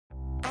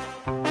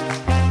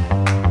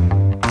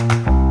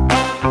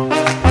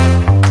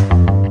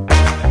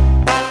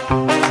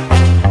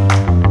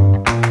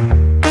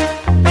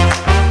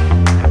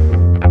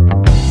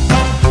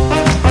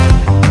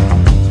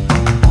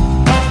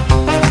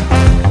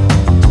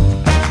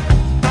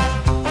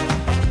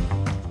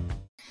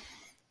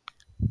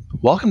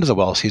Welcome to the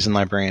Well-Seasoned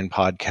Librarian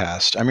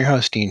podcast. I'm your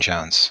host, Dean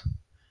Jones.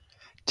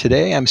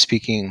 Today I'm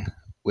speaking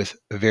with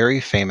a very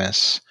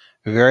famous,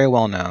 very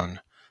well-known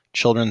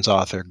children's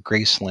author,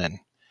 Grace Lin,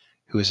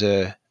 who is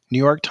a New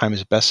York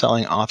Times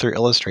bestselling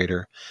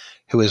author-illustrator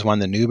who has won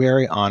the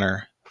Newbery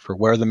Honor for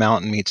Where the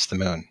Mountain Meets the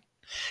Moon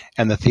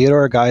and the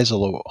Theodore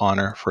Geisel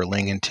Honor for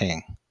Ling and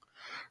Ting.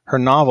 Her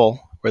novel,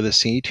 Where the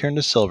Sea Turned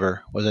to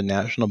Silver, was a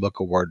National Book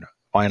Award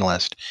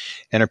finalist,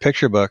 and her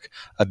picture book,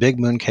 A Big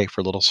Mooncake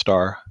for Little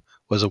Star,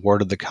 was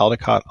awarded the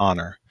Caldecott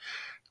Honor.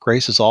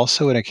 Grace is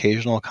also an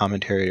occasional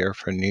commentator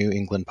for New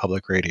England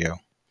Public Radio.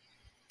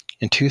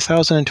 In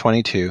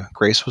 2022,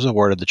 Grace was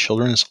awarded the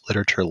Children's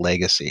Literature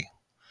Legacy.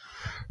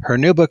 Her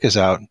new book is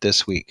out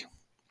this week.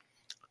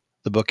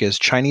 The book is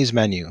Chinese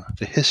Menu: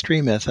 The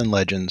History, Myth, and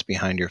Legends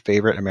Behind Your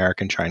Favorite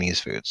American Chinese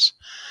Foods.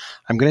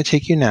 I'm going to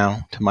take you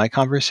now to my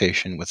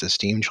conversation with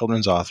esteemed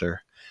children's author,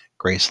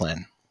 Grace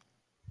Lin.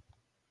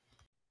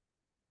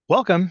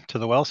 Welcome to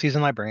the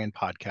Well-Seasoned Librarian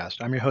podcast.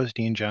 I'm your host,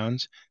 Dean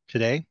Jones.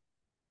 Today,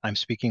 I'm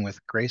speaking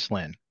with Grace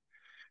Lin.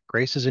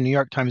 Grace is a New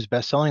York Times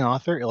bestselling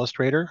author,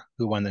 illustrator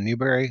who won the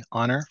Newbery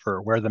Honor for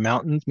Where the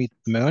Mountains Meet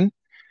the Moon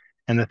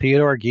and the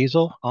Theodore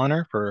Geisel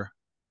Honor for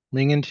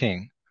Ling and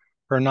Ting.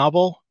 Her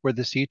novel, Where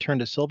the Sea Turned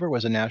to Silver,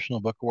 was a National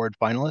Book Award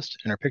finalist,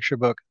 and her picture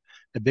book,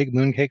 A Big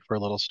Mooncake for a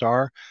Little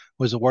Star,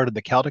 was awarded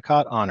the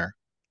Caldecott Honor.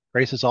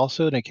 Grace is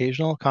also an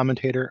occasional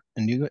commentator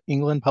in New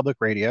England Public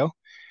Radio.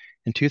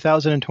 In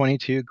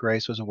 2022,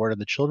 Grace was awarded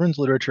the Children's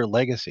Literature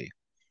Legacy.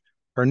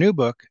 Her new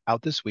book,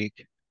 out this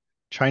week,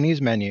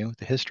 Chinese Menu: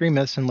 The History,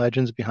 Myths, and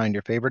Legends Behind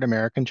Your Favorite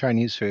American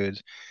Chinese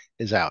Foods,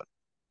 is out.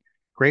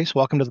 Grace,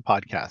 welcome to the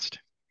podcast.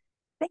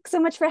 Thanks so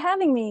much for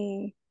having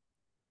me.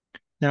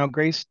 Now,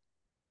 Grace,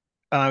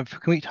 can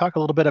we talk a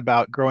little bit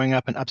about growing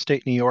up in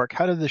upstate New York?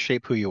 How did this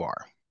shape who you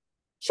are?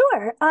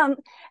 Sure.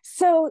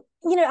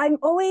 I'm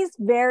always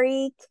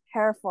very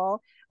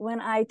careful when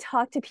I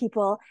talk to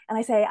people and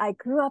I say I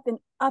grew up in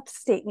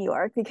upstate New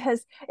York,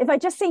 because if I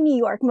just say New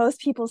York,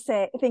 most people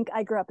think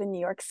I grew up in New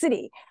York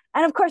City.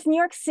 And of course, New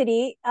York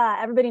City,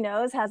 everybody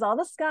knows, has all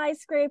the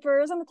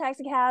skyscrapers and the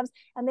taxi cabs,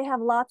 and they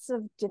have lots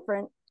of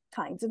different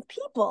kinds of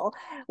people.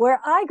 Where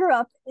I grew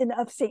up in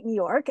upstate New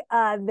York,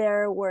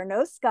 there were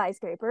no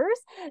skyscrapers,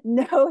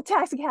 no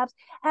taxi cabs,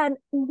 and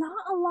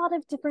not a lot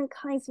of different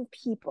kinds of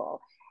people.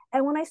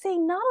 And when I say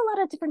not a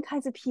lot of different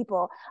kinds of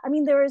people, I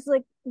mean, there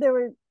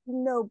were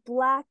no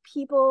Black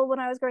people when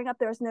I was growing up.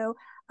 There was no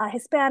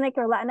Hispanic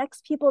or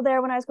Latinx people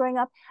there when I was growing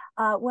up.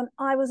 When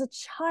I was a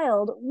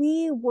child,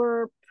 we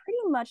were pretty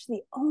much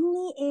the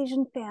only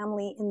Asian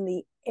family in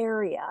the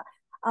area.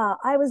 Oh,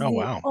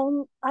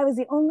 wow. I was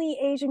the only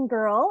Asian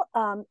girl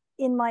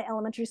in my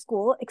elementary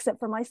school, except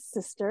for my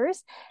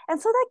sisters,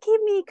 and so that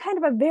gave me kind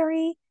of a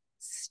very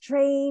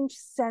strange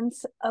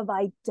sense of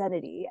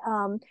identity.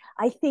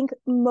 I think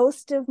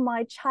most of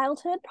my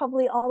childhood,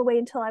 probably all the way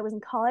until I was in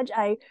college,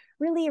 I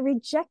really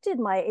rejected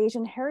my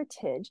Asian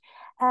heritage.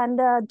 And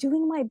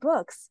doing my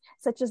books,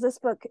 such as this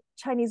book,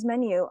 Chinese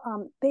Menu,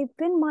 they've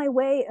been my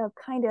way of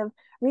kind of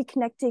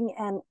reconnecting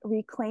and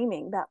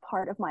reclaiming that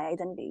part of my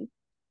identity.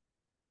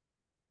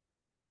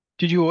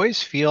 Did you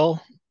always feel,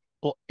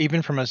 well,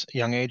 even from a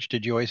young age,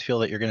 did you always feel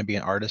that you're going to be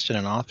an artist and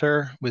an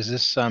author? Was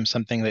this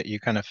something that you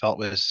kind of felt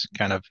was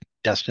kind of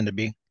destined to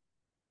be?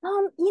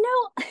 Um, you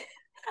know,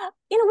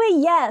 in a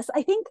way, yes.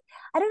 I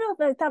don't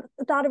know if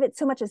I thought of it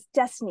so much as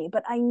destiny,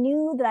 but I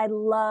knew that I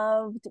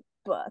loved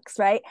books,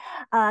 right?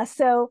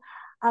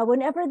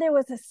 Whenever there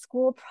was a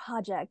school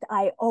project,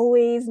 I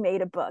always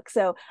made a book.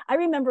 So I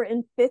remember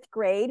in fifth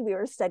grade, we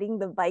were studying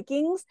the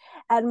Vikings,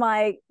 and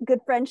my good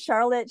friend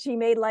Charlotte, she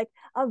made like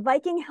a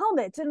Viking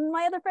helmet, and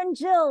my other friend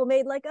Jill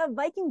made like a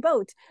Viking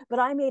boat. But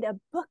I made a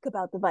book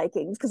about the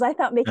Vikings because I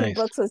thought making Nice.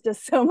 books was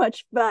just so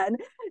much fun.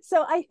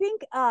 So I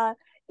think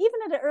even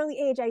at an early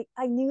age,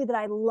 I knew that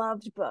I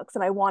loved books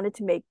and I wanted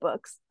to make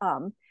books.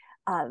 Um,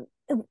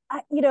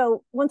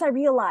 Once I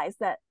realized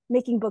that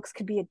making books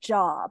could be a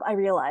job, I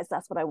realized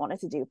that's what I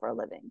wanted to do for a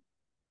living.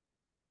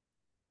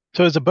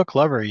 So, as a book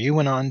lover, you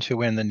went on to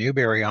win the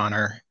Newbery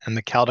Honor and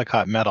the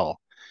Caldecott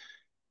Medal.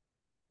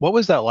 What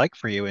was that like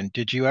for you? And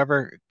did you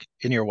ever,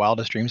 in your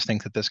wildest dreams,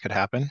 think that this could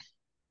happen?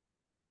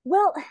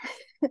 Well,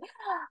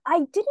 I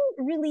didn't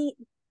really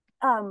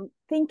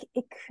think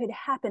it could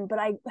happen, but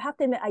I have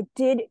to admit, I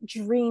did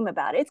dream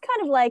about it. It's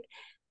kind of like,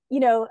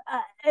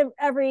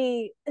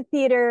 every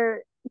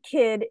theater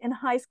kid in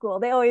high school,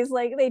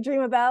 they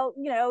dream about,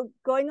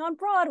 going on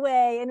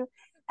Broadway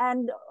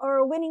and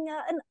or winning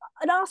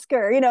an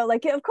Oscar.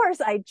 Like, of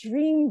course I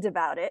dreamed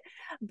about it,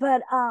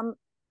 but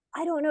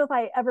I don't know if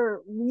I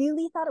ever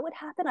really thought it would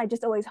happen. I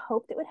just always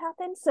hoped it would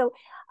happen. So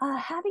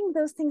having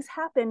those things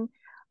happen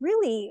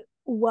really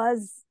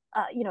was,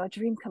 a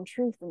dream come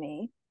true for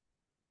me.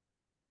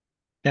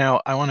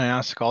 Now, I want to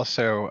ask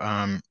also,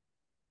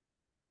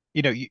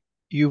 you know,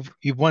 you've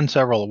won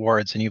several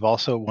awards, and you've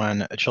also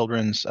won a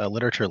Children's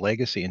Literature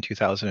Legacy in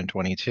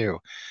 2022.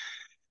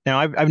 Now,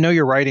 I know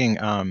you're writing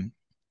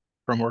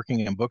from working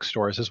in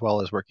bookstores as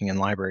well as working in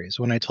libraries.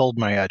 When I told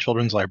my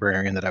children's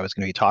librarian that I was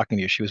going to be talking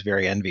to you, she was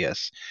very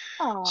envious.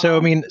 So, I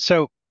Oh, mean,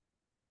 so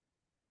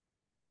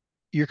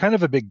you're kind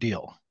of a big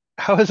deal.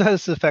 How has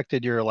this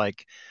affected your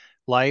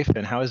life,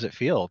 and how does it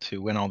feel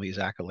to win all these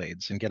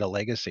accolades and get a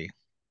legacy?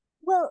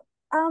 Well,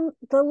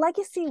 the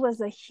legacy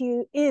was a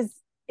huge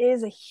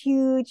is a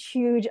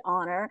huge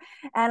honor,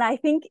 and I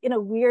think in a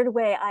weird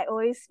way, I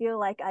always feel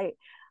like I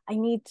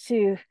need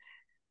to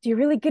do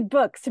really good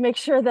books to make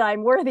sure that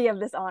I'm worthy of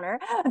this honor.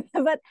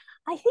 But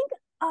I think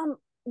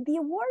the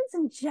awards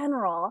in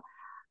general,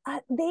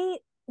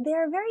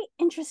 they're a very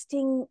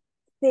interesting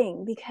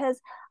thing because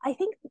I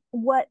think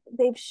what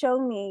they've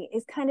shown me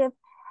is kind of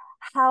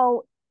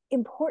how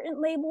important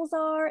labels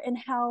are and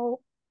how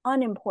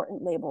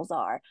unimportant labels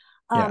are.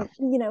 Yeah.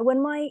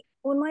 When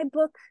my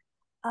book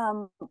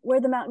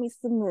Where the Mountain Meets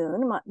the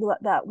Moon,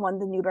 that won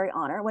the Newbery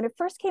Honor, when it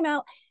first came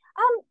out,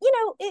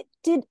 it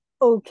did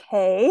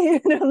okay.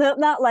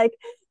 Not like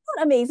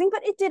not amazing,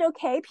 but it did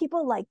okay.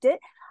 People liked it.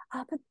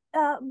 But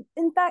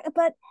in fact,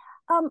 but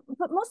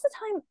most of the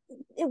time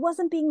it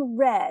wasn't being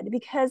read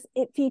because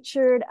it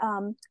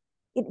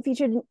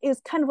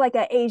was kind of like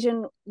an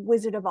Asian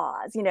Wizard of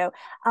Oz,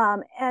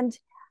 and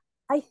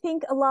I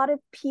think a lot of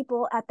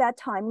people at that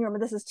time, remember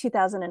this is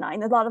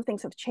 2009, a lot of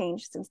things have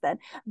changed since then.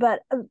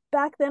 But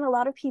back then, a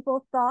lot of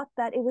people thought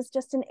that it was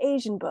just an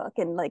Asian book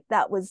and like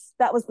that was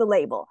the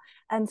label.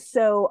 And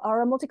so,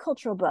 or a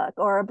multicultural book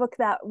or a book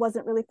that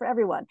wasn't really for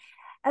everyone.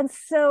 And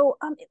so,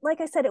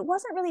 like I said, it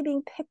wasn't really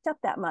being picked up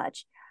that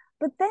much.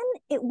 But then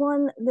it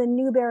won the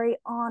Newbery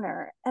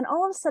Honor, and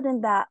all of a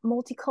sudden that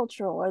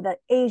multicultural or that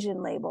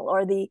Asian label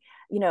or the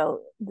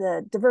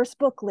diverse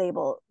book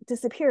label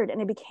disappeared,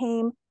 and it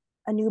became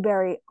a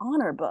Newbery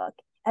Honor book.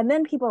 And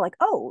then people are like,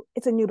 oh,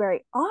 it's a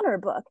Newbery Honor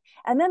book.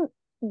 And then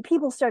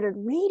people started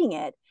reading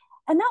it.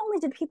 And not only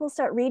did people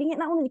start reading it,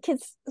 not only did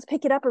kids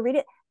pick it up or read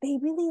it, they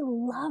really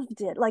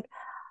loved it. Like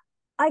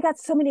I got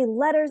so many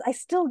letters. I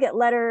still get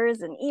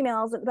letters and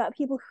emails about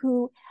people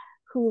who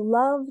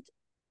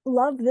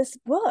loved this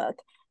book.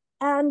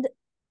 And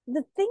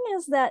the thing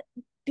is that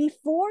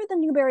before the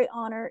Newbery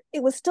Honor,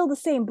 it was still the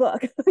same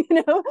book,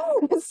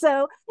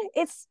 So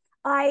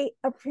I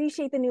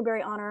appreciate the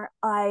Newbery Honor.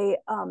 I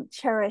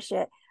cherish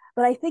it,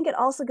 but I think it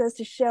also goes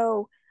to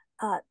show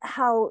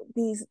how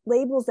these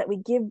labels that we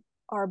give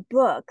our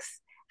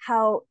books,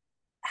 how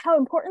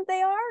important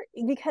they are,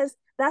 because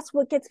that's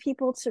what gets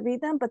people to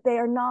read them, but they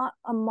are not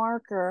a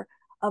marker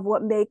of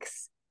what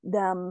makes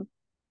them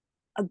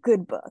a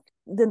good book.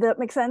 Did that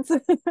make sense?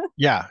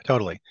 Yeah,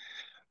 totally.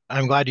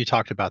 I'm glad you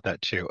talked about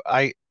that too.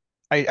 I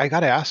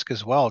got to ask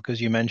as well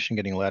because you mentioned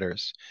getting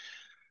letters.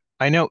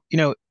 I know,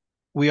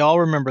 we all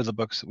remember the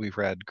books that we've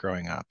read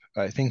growing up.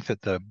 I think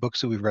that the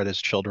books that we've read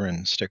as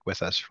children stick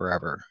with us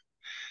forever.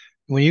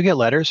 When you get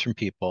letters from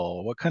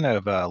people, what kind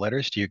of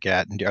letters do you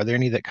get? And are there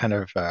any that kind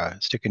of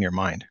stick in your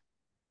mind?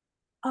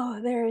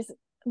 Oh, there's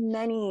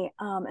many,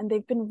 and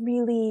they've been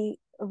really,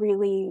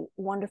 really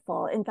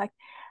wonderful. In fact,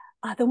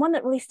 the one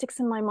that really sticks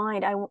in my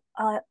mind,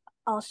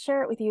 I'll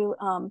share it with you.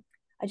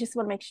 I just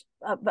want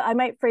to but I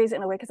might phrase it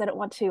in a way because I don't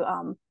want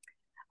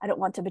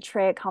to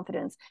betray a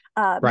confidence.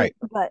 Right.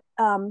 But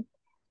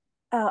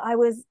I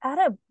was at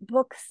a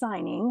book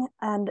signing,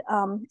 and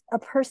a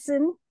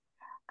person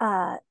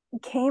uh,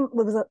 came. It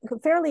was a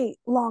fairly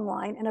long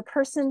line, and a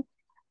person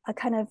uh,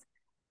 kind of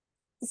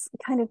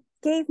kind of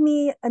gave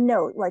me a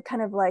note, like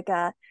kind of like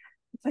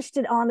pushed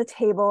it on the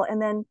table,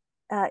 and then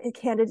it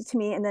handed it to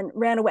me, and then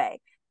ran away.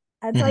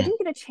 And so I Hmm. didn't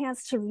get a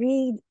chance to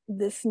read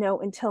this note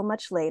until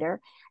much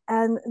later.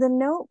 And the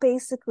note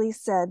basically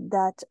said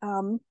that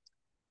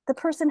the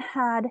person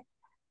had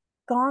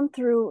gone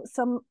through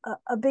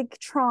a big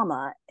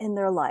trauma in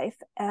their life,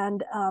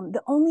 and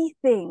the only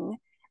thing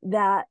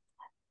that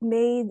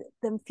made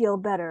them feel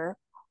better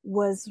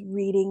was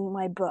reading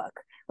my book.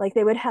 Like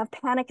they would have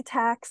panic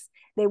attacks,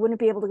 they wouldn't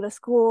be able to go to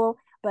school,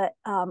 but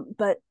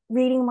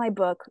reading my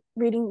book,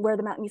 reading Where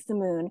the Mountain Meets the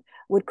Moon,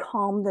 would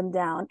calm them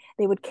down.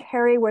 They would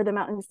carry Where the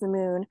Mountain Meets the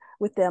Moon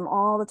with them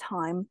all the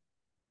time.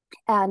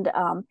 And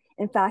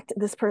in fact,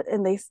 this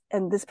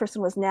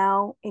person was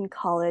now in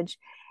college,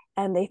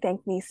 and they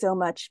thanked me so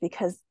much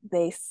because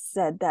they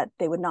said that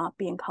they would not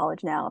be in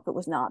college now if it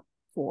was not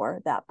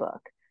for that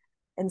book.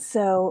 And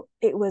so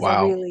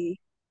Wow.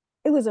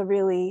 it was a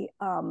really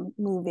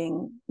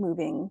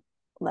moving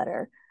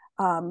letter.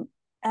 Um,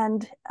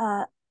 and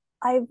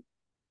I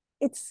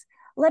it's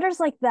letters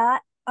like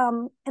that,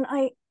 and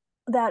I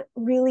that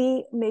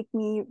really make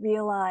me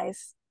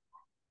realize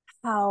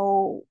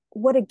how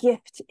what a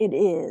gift it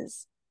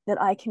is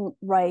that I can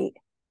write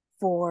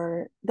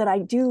that I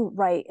do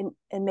write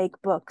and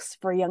make books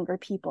for younger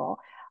people,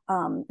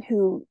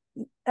 who,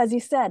 as you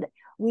said,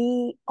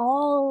 we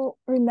all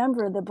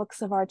remember the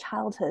books of our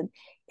childhood.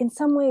 In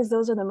some ways,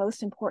 those are the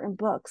most important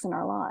books in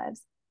our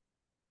lives.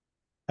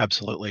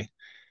 Absolutely.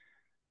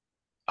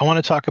 I want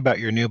to talk about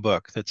your new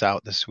book that's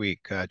out this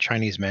week,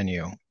 Chinese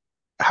Menu.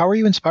 How are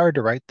you inspired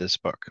to write this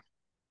book?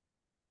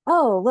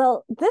 Oh,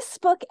 well, this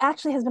book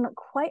actually has been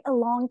quite a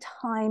long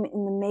time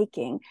in the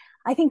making.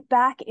 I think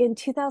back in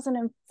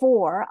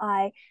 2004,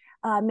 I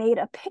made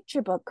a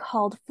picture book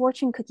called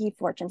Fortune Cookie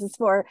Fortunes. It's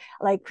for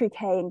like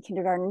pre-K and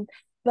kindergarten.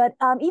 But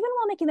even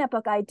while making that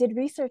book, I did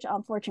research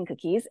on fortune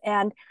cookies.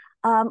 And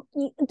um,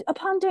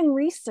 upon doing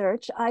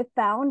research, I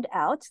found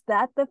out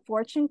that the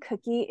fortune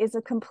cookie is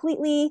a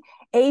completely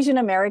Asian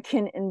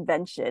American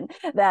invention.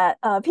 That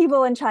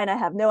people in China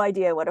have no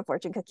idea what a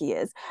fortune cookie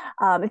is.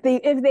 If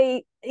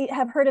they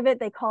have heard of it,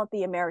 they call it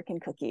the American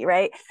cookie,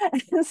 right?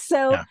 And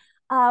so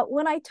Yeah.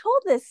 when I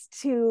told this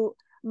to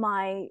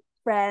my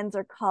friends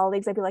or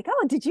colleagues, I'd be like,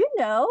 "Oh, did you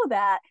know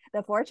that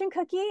the fortune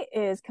cookie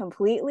is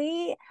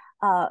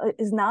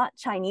not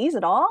Chinese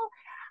at all?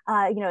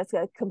 It's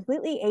a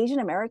completely Asian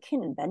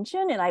American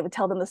invention." And I would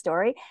tell them the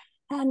story,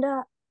 and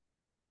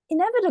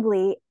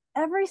inevitably,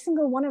 every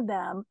single one of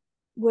them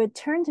would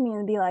turn to me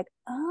and be like,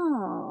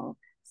 "Oh,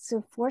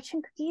 so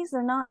fortune cookies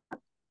are not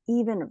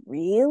even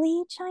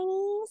really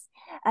Chinese?"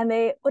 And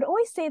they would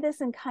always say this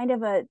in kind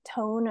of a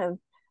tone of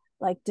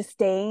like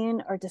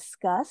disdain or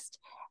disgust.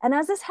 And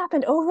as this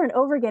happened over and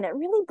over again, it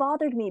really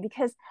bothered me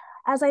because,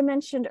 as I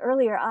mentioned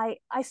earlier, I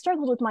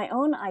struggled with my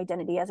own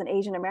identity as an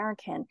Asian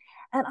American.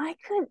 And I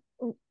could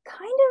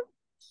kind of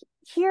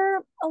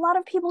hear a lot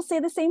of people say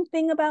the same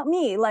thing about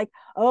me, like,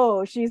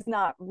 "Oh, she's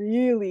not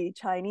really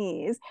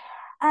Chinese."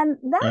 And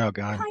that Oh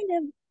God. kind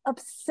of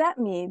upset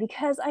me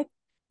because I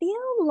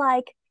feel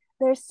like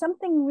there's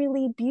something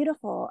really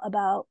beautiful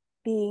about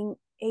being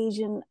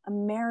Asian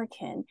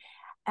American,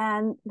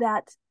 and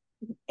that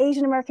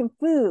Asian American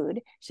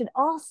food should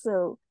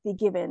also be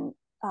given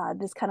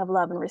this kind of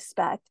love and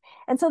respect.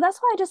 And so that's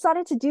why I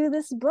decided to do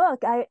this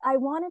book. I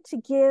wanted to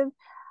give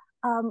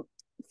um,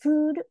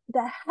 food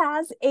that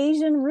has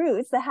Asian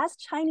roots, that has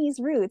Chinese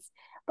roots,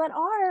 but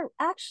are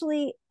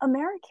actually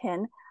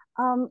American,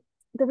 um,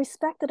 the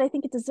respect that I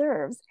think it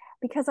deserves,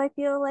 because I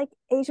feel like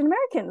Asian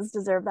Americans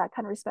deserve that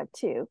kind of respect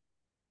too.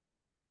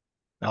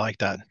 I like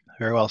that.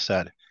 Very well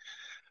said.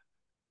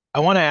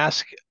 I want to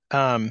ask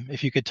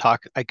if you could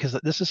talk, because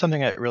this is something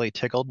that really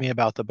tickled me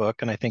about the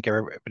book, and I think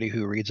everybody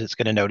who reads it's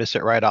going to notice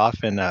it right off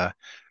and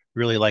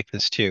really like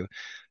this too.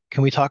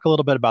 Can we talk a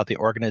little bit about the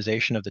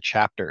organization of the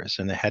chapters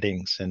and the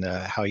headings and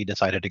how you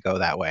decided to go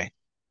that way?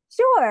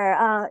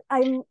 Sure.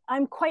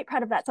 I'm quite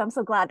proud of that. So I'm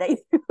so glad that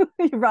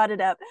you brought it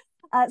up.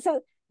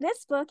 So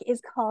this book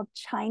is called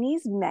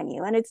Chinese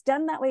Menu, and it's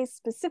done that way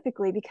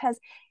specifically because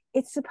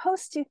it's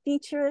supposed to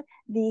feature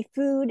the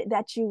food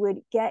that you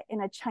would get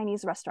in a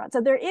Chinese restaurant. So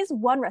there is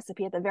one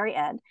recipe at the very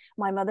end,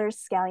 my mother's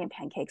scallion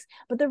pancakes,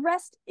 but the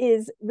rest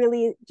is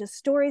really just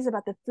stories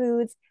about the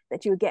foods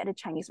that you would get at a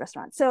Chinese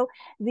restaurant. So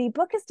the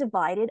book is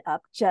divided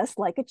up just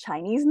like a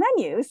Chinese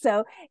menu.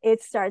 So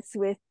it starts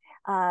with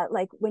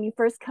like when you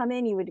first come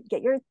in, you would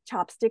get your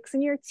chopsticks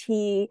and your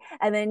tea,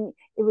 and then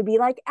it would be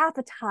like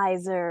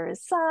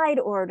appetizers, side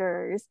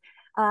orders,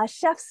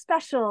 chef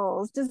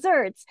specials,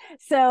 desserts.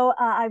 So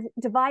I've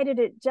divided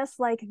it just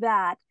like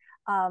that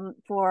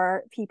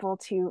for people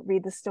to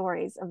read the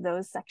stories of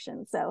those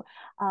sections. So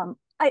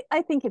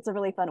I think it's a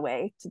really fun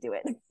way to do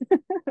it.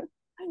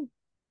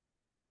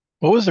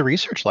 What was the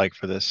research like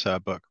for this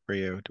book for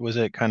you? Was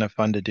it kind of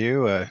fun to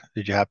do?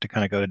 Did you have to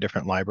kind of go to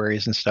different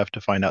libraries and stuff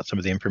to find out some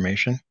of the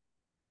information?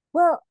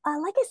 Well,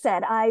 like I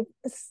said, I've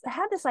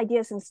had this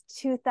idea since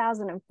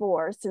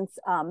 2004, since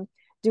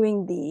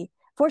doing the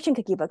fortune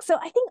cookie book. So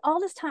I think all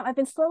this time I've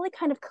been slowly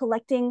kind of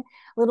collecting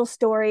little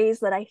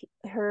stories that I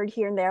heard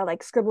here and there,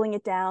 like scribbling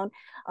it down,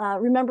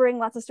 remembering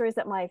lots of stories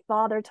that my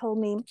father told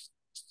me,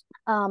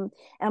 and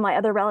my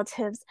other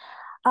relatives.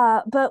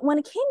 But when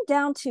it came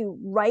down to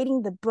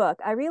writing the book,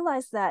 I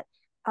realized that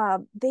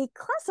they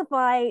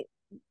classify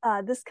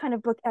this kind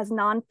of book as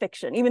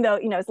nonfiction, even though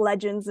it's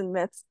legends and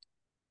myths.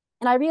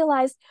 And I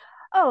realized,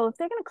 oh, if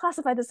they're going to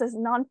classify this as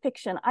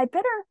nonfiction, I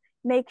better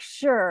make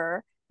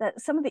sure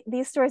that some of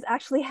these stories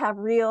actually have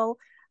real,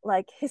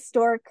 like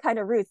historic kind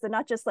of roots. They're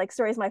not just like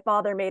stories my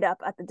father made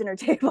up at the dinner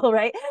table,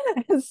 right?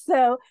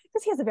 So,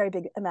 because he has a very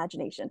big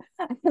imagination.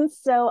 And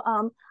so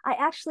I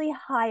actually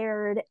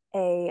hired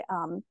a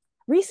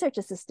research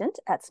assistant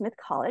at Smith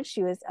College.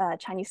 She was a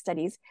Chinese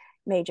studies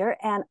major.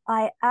 And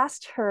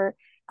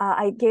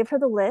I gave her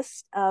the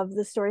list of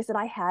the stories that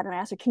I had, and I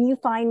asked her, "Can you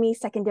find me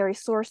secondary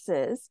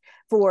sources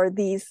for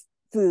these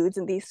foods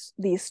and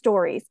these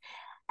stories?"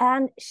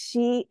 And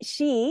she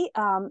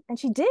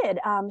did.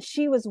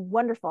 She was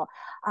wonderful.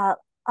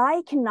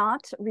 I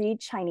cannot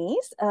read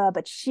Chinese,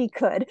 but she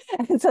could,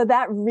 and so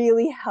that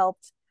really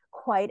helped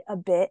quite a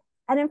bit.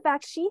 And in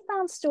fact, she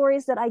found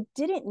stories that I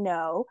didn't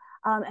know,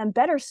 and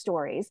better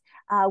stories,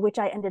 which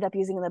I ended up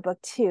using in the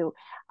book too.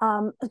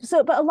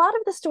 But a lot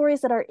of the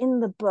stories that are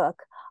in the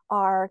book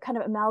are kind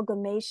of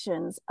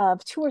amalgamations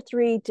of two or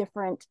three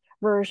different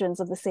versions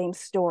of the same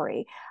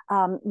story.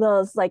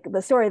 Those like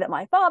the story that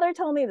my father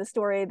told me, the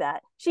story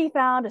that she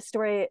found, a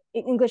story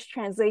English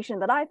translation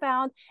that I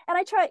found, and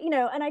I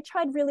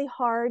tried really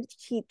hard to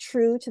keep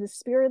true to the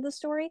spirit of the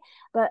story,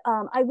 but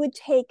I would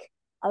take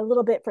a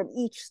little bit from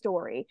each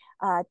story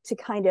to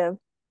kind of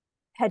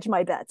hedge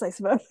my bets, I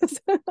suppose.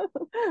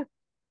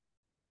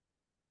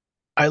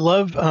 I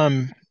love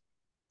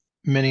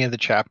many of the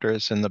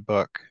chapters in the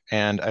book,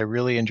 and I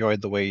really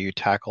enjoyed the way you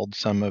tackled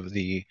some of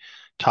the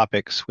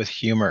topics with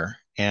humor.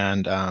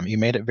 and you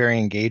made it very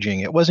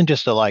engaging. It wasn't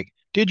just a like,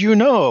 did you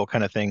know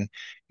kind of thing.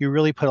 You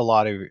really put a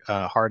lot of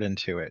heart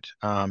into it.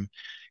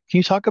 Can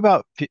you talk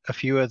about a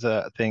few of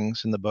the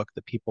things in the book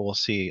that people will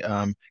see?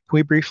 Can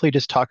we briefly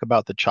just talk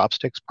about the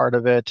chopsticks part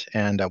of it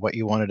and what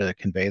you wanted to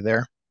convey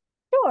there?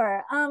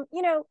 Sure.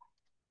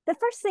 The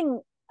first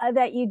thing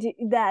that you do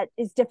that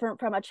is different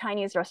from a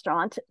Chinese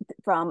restaurant,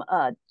 from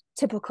a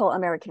typical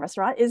American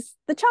restaurant, is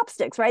the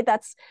chopsticks, right?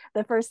 That's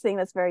the first thing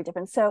that's very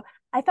different. So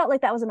I felt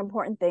like that was an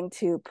important thing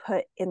to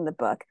put in the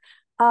book.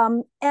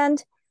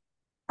 And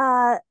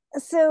uh,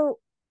 so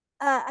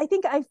I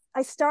think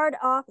I start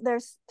off.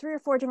 There's three or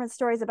four different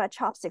stories about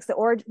chopsticks.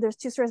 There's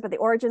two stories about the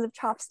origins of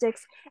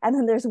chopsticks, and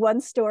then there's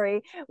one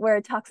story where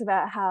it talks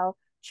about how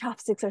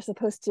chopsticks are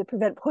supposed to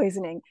prevent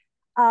poisoning.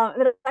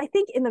 But I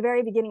think in the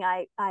very beginning,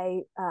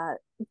 I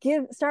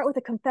give start with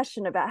a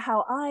confession about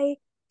how I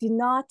do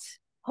not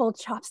hold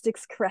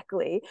chopsticks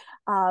correctly.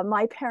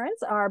 My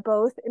parents are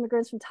both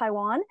immigrants from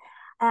Taiwan,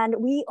 and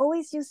we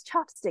always use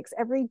chopsticks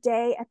every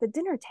day at the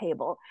dinner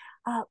table.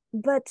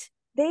 But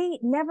they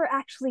never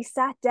actually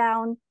sat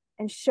down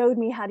and showed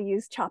me how to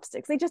use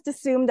chopsticks. They just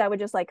assumed I would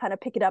just like kind of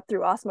pick it up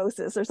through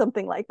osmosis or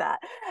something like that.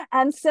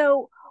 And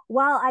so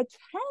while I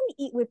can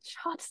eat with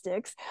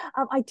chopsticks,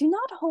 I do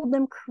not hold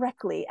them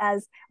correctly,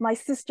 as my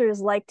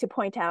sisters like to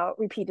point out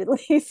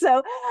repeatedly.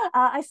 So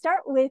I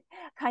start with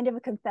kind of a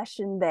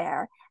confession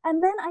there.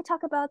 And then I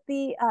talk about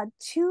the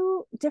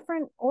two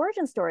different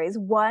origin stories.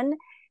 One,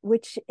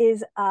 which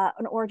is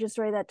an origin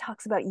story that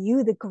talks about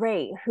Yu the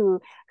Great,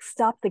 who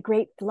stopped the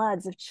great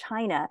floods of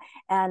China.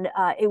 And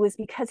it was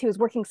because he was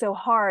working so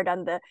hard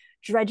on the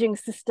dredging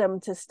system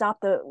to stop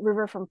the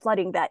river from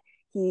flooding that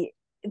he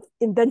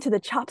invented the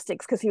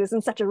chopsticks, because he was in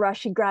such a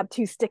rush. He grabbed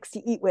two sticks to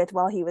eat with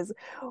while he was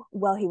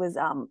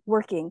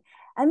working.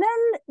 And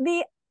then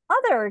the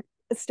other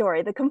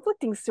story, the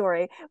conflicting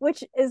story,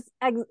 which is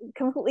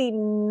completely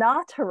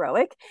not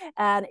heroic,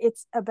 and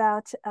it's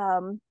about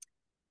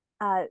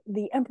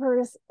the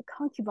emperor's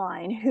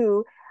concubine,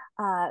 who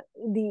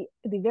the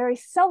very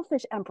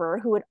selfish emperor,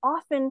 who would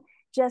often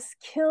just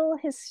kill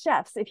his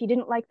chefs if he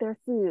didn't like their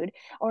food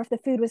or if the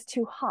food was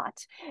too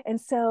hot. And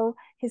so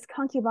his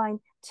concubine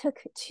took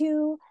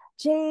two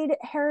jade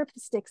hair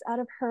sticks out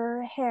of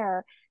her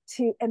hair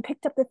to and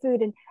picked up the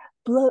food and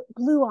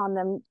blew on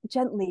them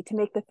gently to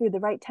make the food the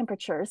right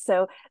temperature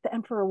so the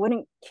emperor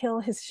wouldn't kill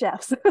his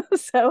chefs.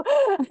 So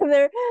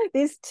there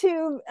these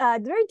two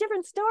very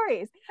different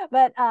stories,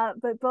 but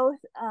both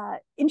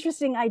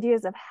interesting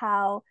ideas of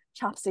how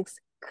chopsticks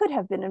could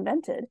have been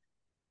invented.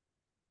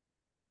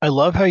 I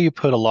love how you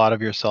put a lot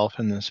of yourself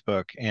in this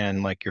book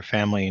and like your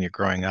family and your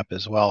growing up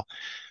as well.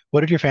 What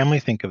did your family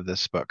think of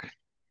this book?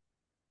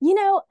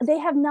 They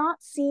have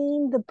not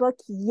seen the book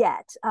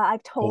yet.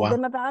 I've Oh, told wow.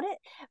 them about it,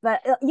 but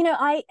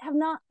I have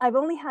not. I've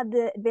only had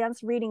the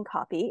advanced reading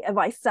copy of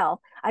myself.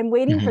 I'm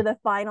waiting Mhm. for the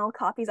final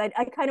copies. I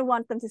kind of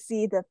want them to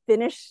see the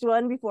finished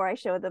one before I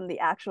show them the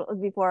actual,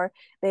 before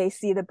they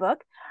see the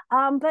book.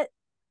 But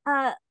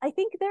I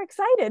think they're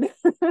excited.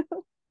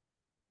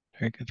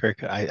 Very good, very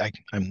good.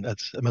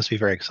 It must be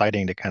very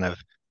exciting to kind of,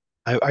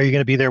 are you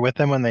going to be there with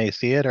them when they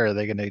see it, or are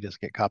they going to just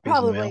get copies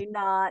in the mail? Probably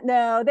not.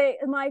 No,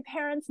 my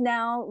parents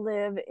now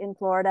live in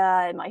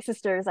Florida, and my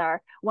sisters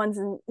are, one's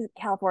in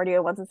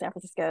California, one's in San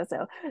Francisco.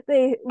 So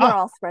we're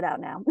Ah, all spread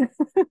out now.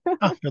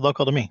 you're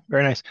local to me.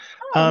 Very nice.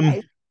 Oh,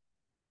 nice.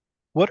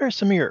 What are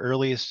some of your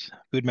earliest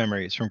food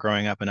memories from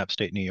growing up in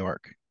upstate New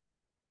York?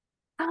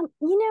 Um,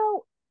 you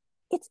know,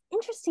 it's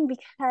interesting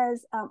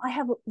because I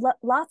have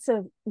lots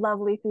of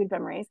lovely food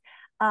memories.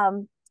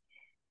 Um,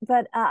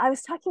 but I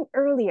was talking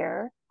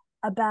earlier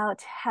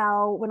about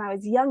how when I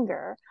was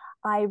younger,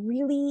 I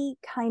really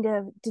kind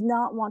of did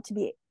not want to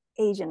be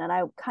Asian, and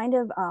I kind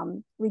of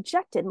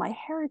rejected my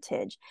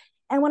heritage.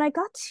 And when I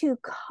got to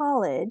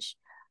college,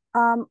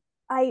 um,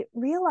 I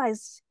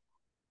realized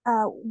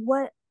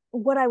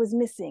what I was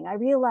missing. I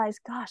realized,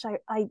 gosh,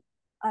 I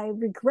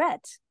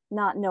regret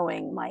not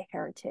knowing my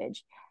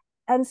heritage.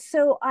 And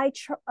so I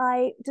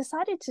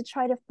decided to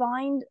try to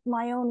find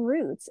my own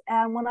roots.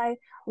 And when I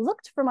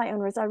looked for my own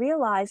roots, I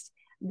realized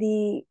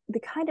the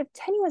kind of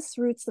tenuous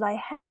roots that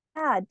I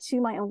had to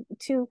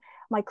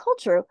my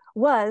culture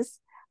was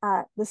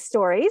the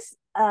stories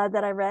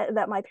that I read,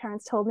 that my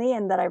parents told me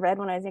and that I read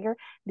when I was younger,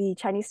 the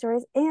Chinese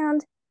stories,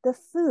 and the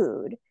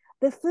food.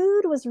 The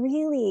food was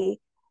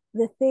really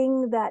the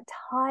thing that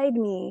tied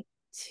me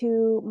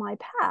to my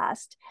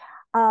past.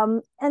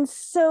 And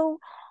so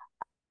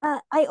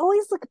I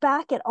always look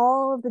back at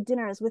all of the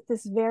dinners with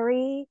this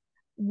very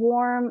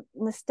warm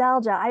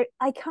nostalgia.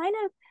 I kind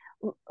of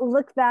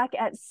look back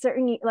at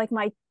certain, like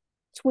my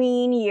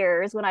tween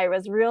years when I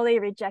was really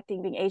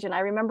rejecting being Asian. I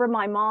remember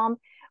my mom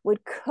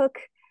would cook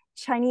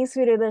Chinese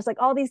food, and there's like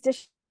all these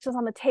dishes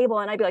on the table,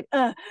 and I'd be like,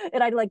 and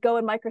I'd like go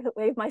and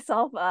microwave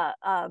myself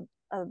a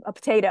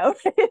potato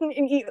and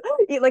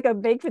eat like a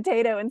baked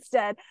potato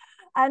instead.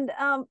 And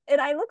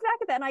I look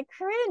back at that and I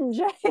cringe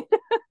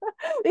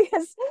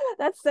because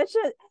that's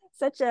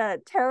such a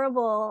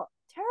terrible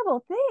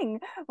thing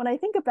when I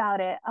think about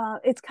it.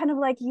 It's kind of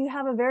like you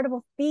have a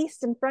veritable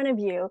feast in front of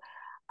you,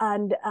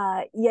 and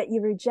yet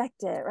you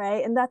reject it,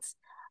 right? And that's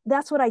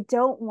what I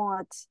don't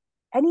want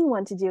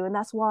anyone to do, and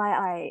that's why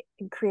I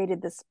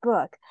created this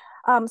book.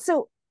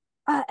 So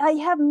I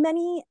have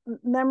many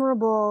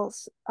memorable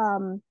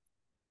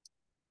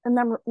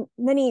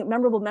many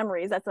memorable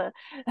memories. That's a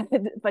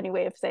funny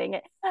way of saying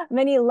it.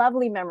 Many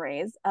lovely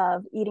memories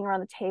of eating around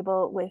the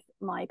table with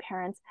my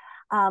parents.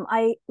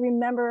 I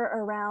remember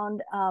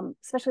around,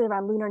 especially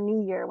around Lunar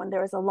New Year, when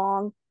there was a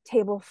long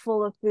table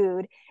full of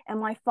food, and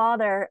my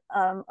father,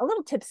 a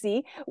little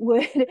tipsy,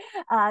 would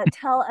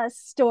tell us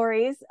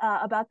stories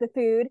about the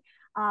food.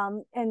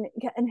 And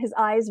his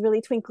eyes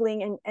really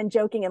twinkling and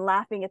joking and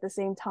laughing at the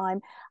same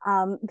time.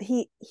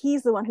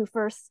 He's the one who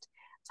first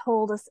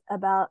told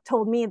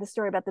me the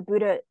story about the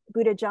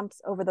Buddha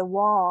jumps over the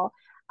wall.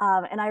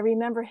 And I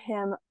remember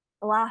him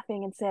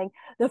laughing and saying,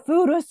 the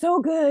food was so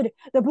good,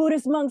 the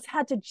Buddhist monks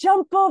had to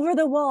jump over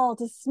the wall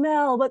to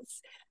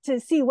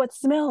see what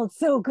smelled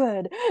so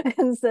good.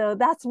 And so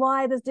that's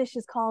why this dish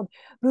is called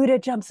Buddha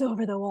jumps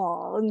over the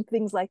wall and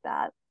things like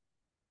that.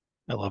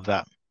 I love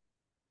that.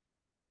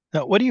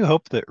 Now, what do you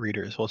hope that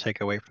readers will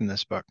take away from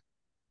this book?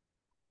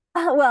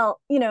 Well,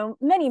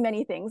 many,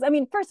 many things. I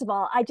mean, first of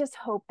all, I just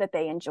hope that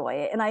they enjoy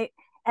it.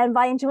 And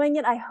by enjoying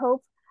it, I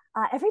hope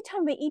every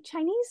time they eat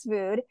Chinese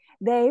food,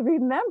 they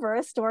remember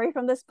a story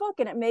from this book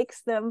and it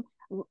makes them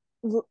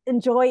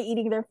enjoy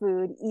eating their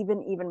food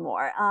even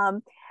more.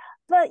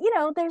 But,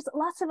 there's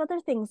lots of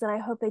other things that I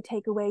hope they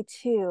take away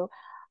too.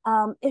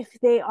 If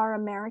they are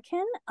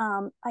American,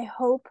 I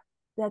hope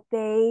that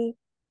they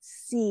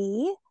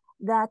see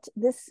that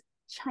this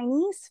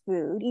Chinese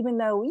food, even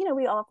though,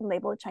 we often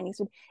label it Chinese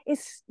food,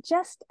 is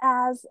just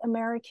as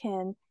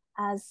American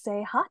as,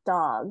 say, hot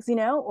dogs,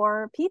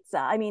 or pizza.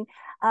 I mean,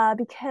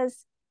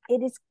 because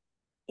it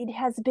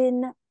has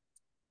been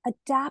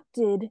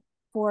adapted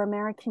for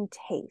American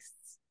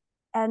tastes.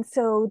 And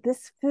so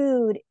this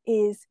food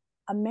is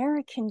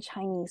American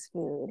Chinese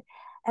food.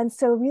 And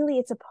so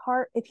really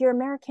if you're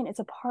American, it's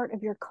a part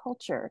of your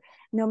culture,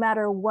 no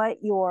matter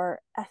what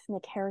your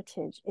ethnic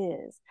heritage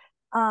is.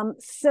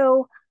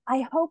 So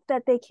I hope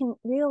that they can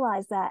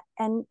realize that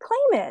and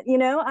claim it.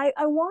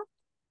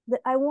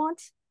 I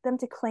want them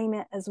to claim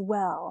it as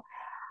well.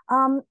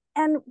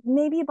 And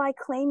maybe by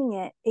claiming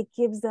it, it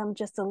gives them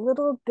just a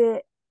little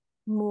bit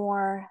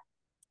more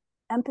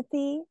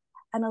empathy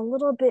and a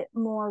little bit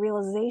more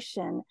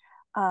realization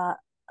uh,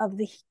 of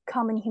the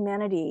common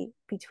humanity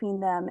between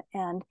them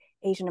and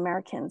Asian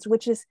Americans,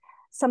 which is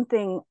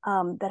something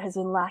that has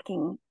been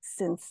lacking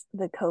since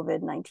the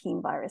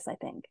COVID-19 virus, I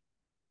think.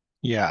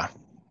 Yeah,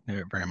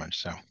 very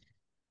much so.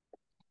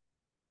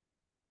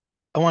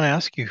 I want to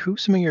ask you who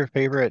some of your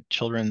favorite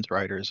children's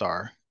writers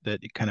are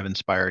that kind of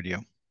inspired you.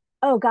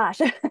 Oh gosh,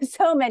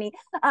 so many.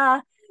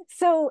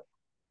 So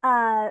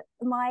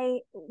my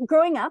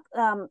growing up,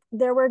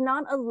 there were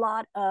not a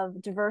lot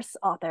of diverse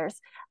authors,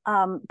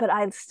 but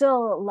I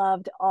still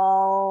loved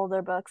all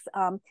their books.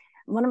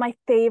 One of my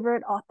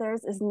favorite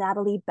authors is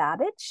Natalie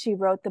Babbitt. She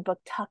wrote the book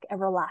Tuck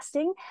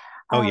Everlasting.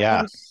 Oh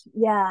yeah.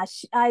 Yeah,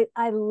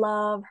 I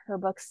love her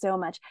book so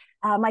much.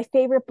 My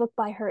favorite book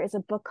by her is a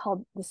book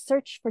called The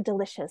Search for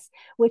Delicious,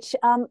 which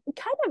kind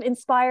of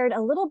inspired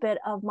a little bit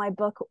of my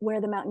book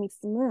Where the Mountain Meets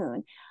the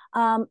Moon.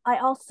 I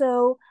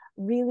also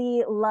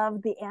really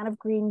love the Anne of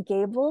Green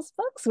Gables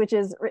books, which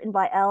is written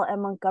by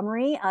L.M.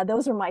 Montgomery.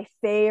 Those are my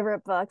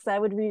favorite books. I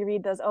would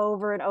reread those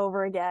over and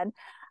over again.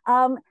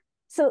 Um,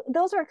 so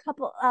those are a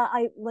couple.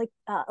 I like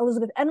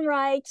Elizabeth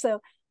Enright. So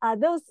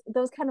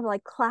those kind of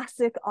like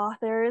classic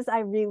authors I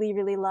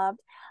really loved.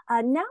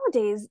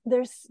 Nowadays,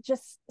 there's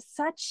just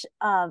such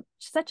a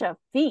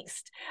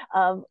feast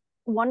of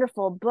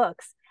wonderful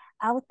books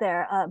out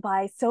there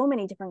by so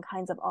many different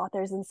kinds of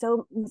authors and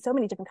so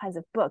many different kinds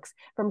of books,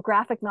 from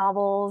graphic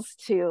novels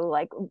to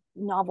like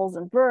novels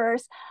and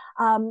verse.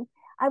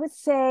 I would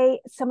say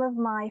some of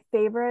my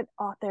favorite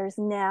authors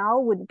now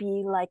would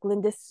be like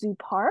Linda Sue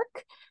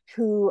Park,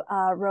 who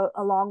wrote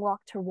A Long Walk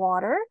to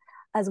Water,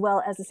 as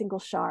well as A Single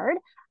Shard.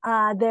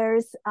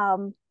 There's uh,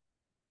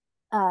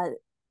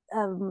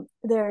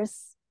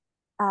 there's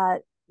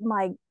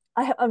my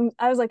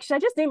I was like, should I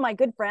just name my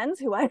good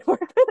friends who I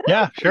work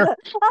Yeah, sure. with?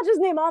 I'll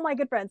just name all my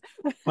good friends.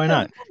 Why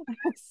not?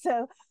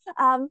 So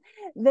um,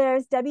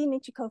 there's Debbie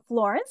Michiko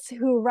Florence,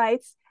 who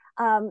writes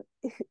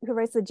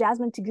the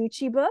Jasmine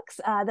Taguchi books.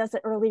 That's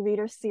an early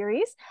reader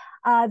series.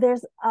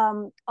 There's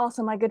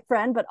also my good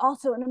friend, but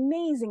also an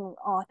amazing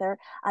author,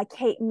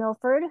 Kate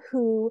Milford,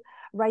 who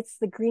writes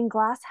the Green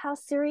Glass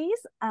House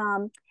series.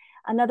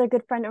 Another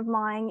good friend of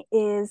mine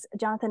is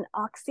Jonathan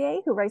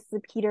Auxier, who writes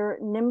the Peter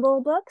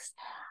Nimble books.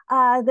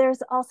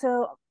 There's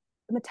also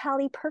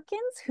Matali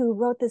Perkins, who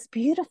wrote this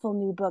beautiful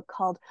new book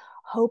called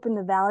Hope in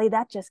the Valley.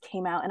 That just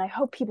came out, and I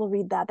hope people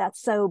read that.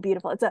 That's so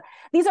beautiful.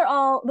 These are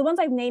all the ones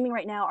I'm naming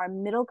right now are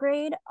middle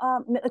grade,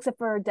 except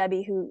for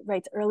Debbie, who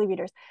writes early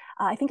readers.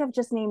 I think I've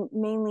just named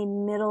mainly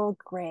middle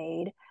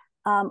grade.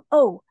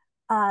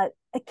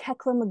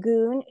 Kekla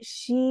Magoon,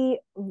 she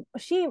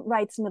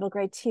writes middle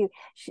grade too,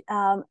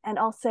 and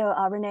also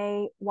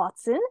Renee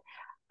Watson.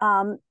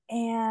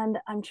 And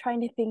I'm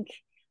trying to think.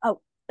 Oh,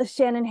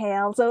 Shannon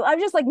Hale. So I'm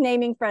just like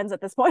naming friends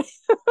at this point.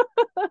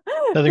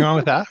 Nothing wrong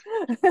with that.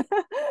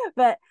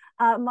 But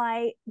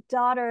my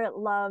daughter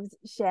loves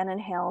Shannon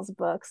Hale's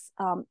books.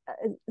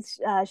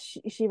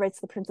 She writes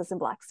the Princess in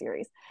Black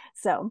series.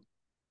 So,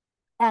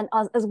 and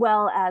as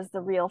well as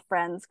the Real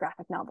Friends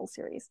graphic novel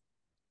series.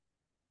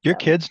 Your So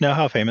kids know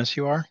how famous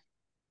you are?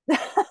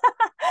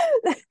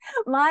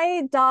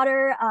 my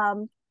daughter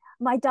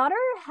my daughter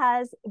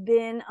has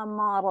been a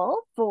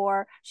model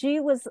for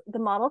she was the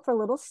model for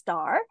Little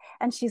Star,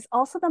 and she's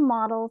also the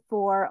model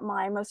for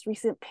my most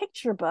recent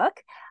picture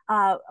book,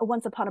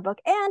 Once Upon a Book,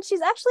 and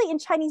she's actually in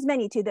Chinese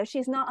Menu too, though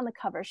she's not on the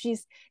cover.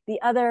 She's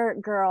the other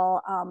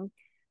girl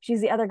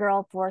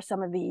for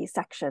some of the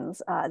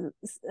sections,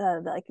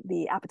 like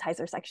the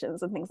appetizer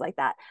sections and things like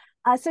that.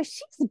 So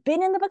she's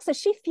been in the book, so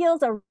she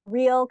feels a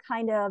real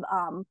kind of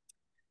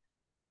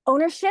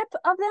ownership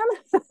of them.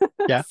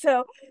 Yeah.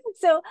 So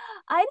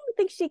I don't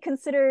think she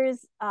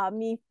considers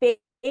me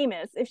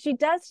famous. If she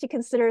does, she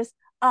considers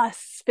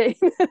us famous.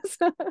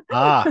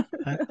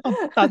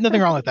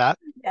 Nothing wrong with that.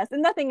 Yes,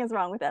 and nothing is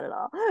wrong with that at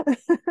all.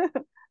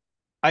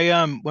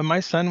 When my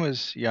son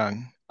was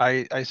young,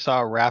 I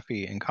saw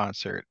Raffi in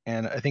concert,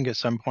 and I think at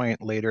some point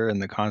later in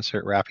the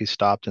concert, Raffi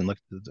stopped and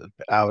looked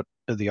out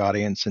of the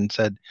audience and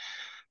said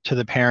to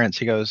the parents,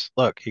 he goes,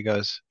 "Look," he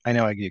goes, "I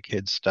know I do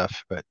kids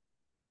stuff, but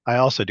I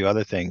also do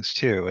other things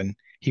too." And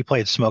he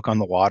played Smoke on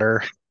the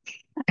Water.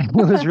 It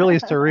was really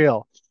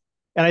surreal.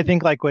 And I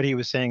think like what he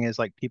was saying is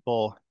like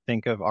people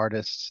think of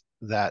artists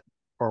that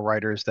or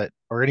writers that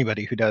or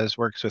anybody who does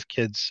works with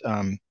kids,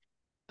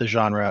 the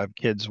genre of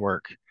kids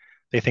work,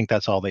 they think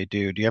that's all they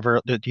do. Do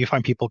you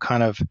find people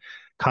kind of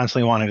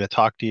constantly wanting to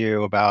talk to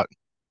you about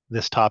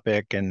this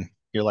topic and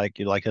you'd like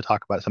to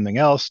talk about something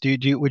else?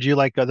 Would you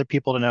like other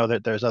people to know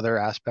that there's other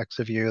aspects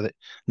of you that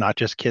not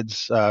just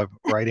kids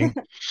writing?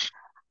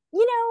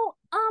 you know,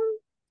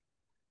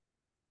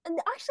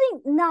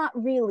 actually not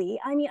really.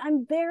 I mean,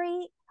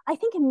 I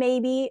think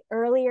maybe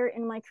earlier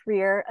in my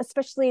career,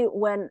 especially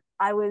when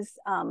I was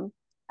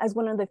as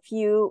one of the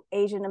few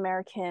Asian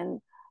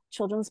American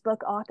children's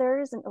book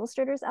authors and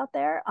illustrators out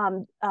there.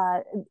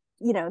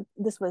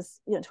 This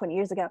was 20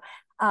 years ago.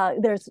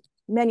 There's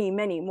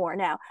many more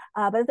now,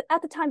 but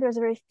at the time there was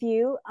very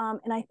few,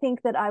 and I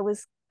think that I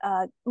was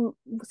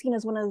seen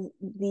as one of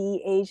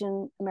the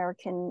Asian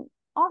American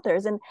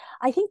authors, and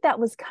I think that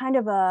was kind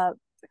of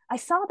I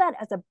saw that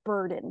as a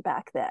burden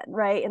back then,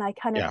 right? And I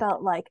kind of Yeah.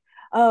 felt like,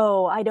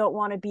 oh, I don't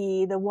want to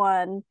be the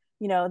one,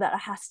 that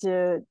has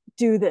to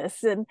do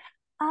this. And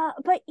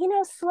but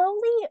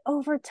slowly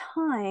over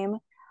time,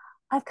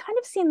 I've kind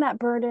of seen that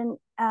burden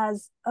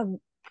as a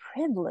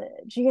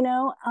privilege.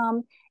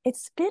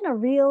 It's been a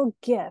real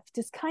gift.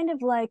 It's kind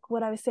of like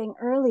what I was saying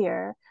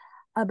earlier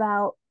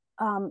about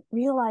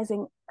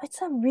realizing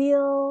it's a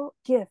real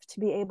gift to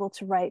be able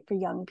to write for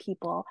young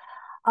people.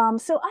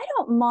 So I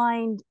don't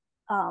mind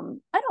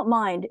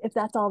if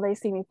that's all they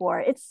see me for.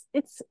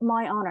 It's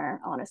my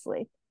honor,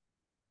 honestly.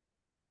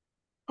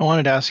 I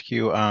wanted to ask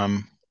you,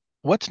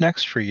 what's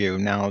next for you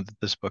now that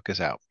this book is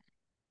out?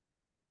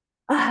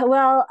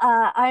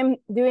 I'm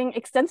doing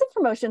extensive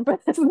promotion for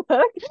this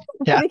book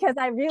Yeah. because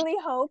I really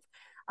hope,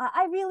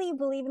 I really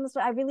believe in this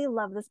book. I really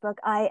love this book.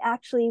 I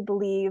actually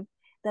believe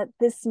that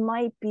this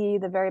might be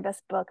the very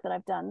best book that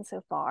I've done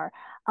so far.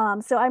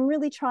 So I'm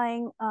really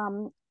trying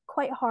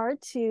quite hard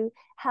to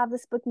have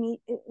this book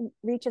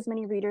reach as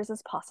many readers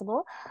as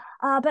possible.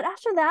 But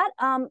after that,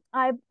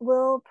 I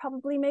will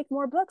probably make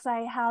more books.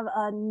 I have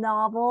a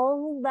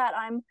novel that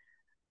I'm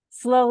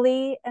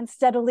slowly and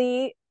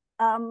steadily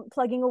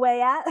plugging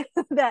away at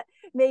that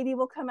maybe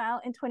will come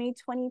out in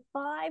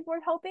 2025, we're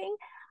hoping.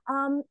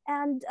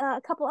 And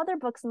a couple other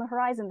books on the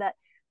horizon that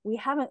we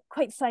haven't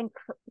quite signed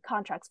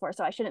contracts for,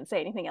 so I shouldn't say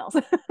anything else.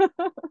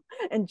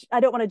 And I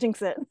don't want to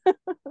jinx it.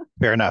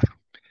 Fair enough.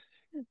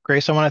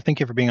 Grace, I want to thank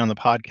you for being on the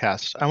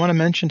podcast. I want to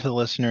mention to the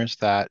listeners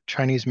that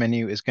Chinese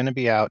Menu is going to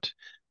be out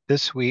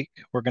this week.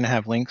 We're going to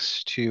have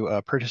links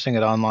to purchasing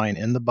it online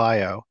in the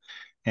bio,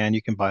 and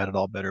you can buy it at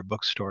all better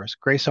bookstores.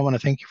 Grace, I want to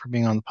thank you for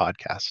being on the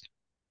podcast.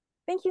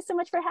 Thank you so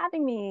much for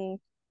having me.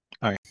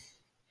 All right.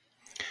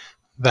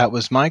 That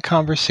was my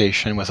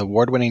conversation with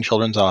award-winning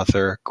children's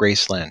author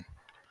Grace Lin.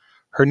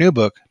 Her new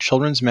book,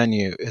 Children's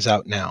Menu, is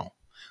out now.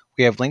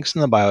 We have links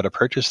in the bio to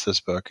purchase this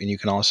book, and you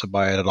can also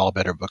buy it at all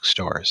better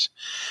bookstores.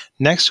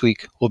 Next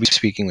week, we'll be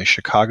speaking with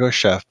Chicago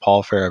chef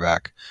Paul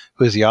Faraback,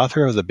 who is the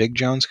author of the Big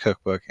Jones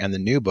Cookbook and the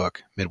new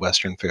book,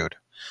 Midwestern Food.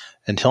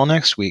 Until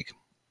next week,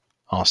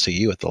 I'll see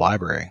you at the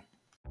library.